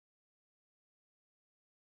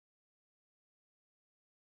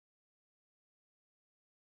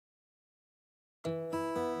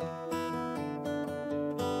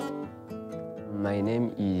My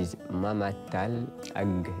name is Mama Tal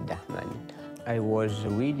Ag Dahman. I was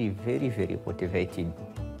really very motivated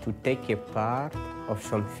to take a part of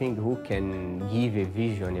something who can give a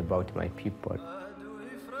vision about my people.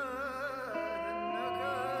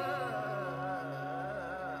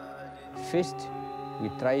 First, we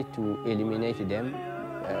try to eliminate them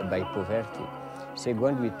by poverty.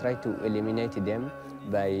 Second, we try to eliminate them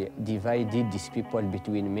by dividing these people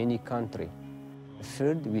between many countries.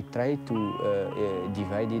 Third, we try to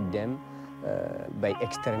divide them by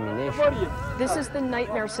extermination. This is the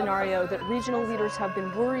nightmare scenario that regional leaders have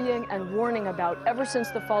been worrying and warning about ever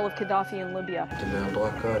since the fall of Gaddafi in Libya.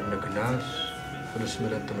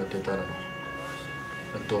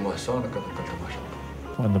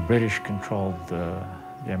 When the British controlled the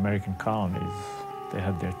American colonies, they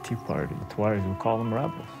had their Tea Party. The Tuareg would call them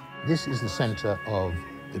rebels. This is the center of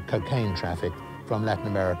the cocaine traffic from Latin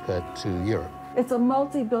America to Europe. It's a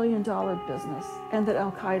multi-billion-dollar business, and that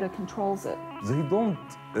Al-Qaeda controls it. They don't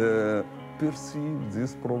perceive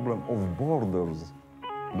this problem of borders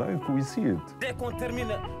like we see it.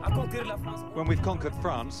 When we've conquered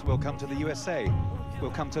France, we'll come to the USA. We'll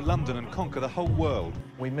come to London and conquer the whole world.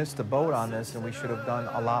 We missed the boat on this, and we should have done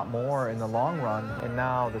a lot more in the long run. And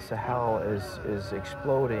now the Sahel is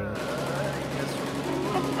exploding.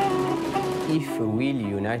 If really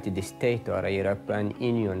United States or European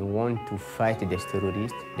Union want to fight these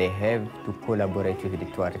terrorists, they have to collaborate with the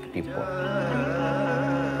Tuareg people.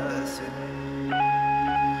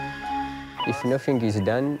 If nothing is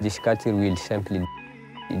done, this culture will simply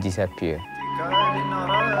disappear.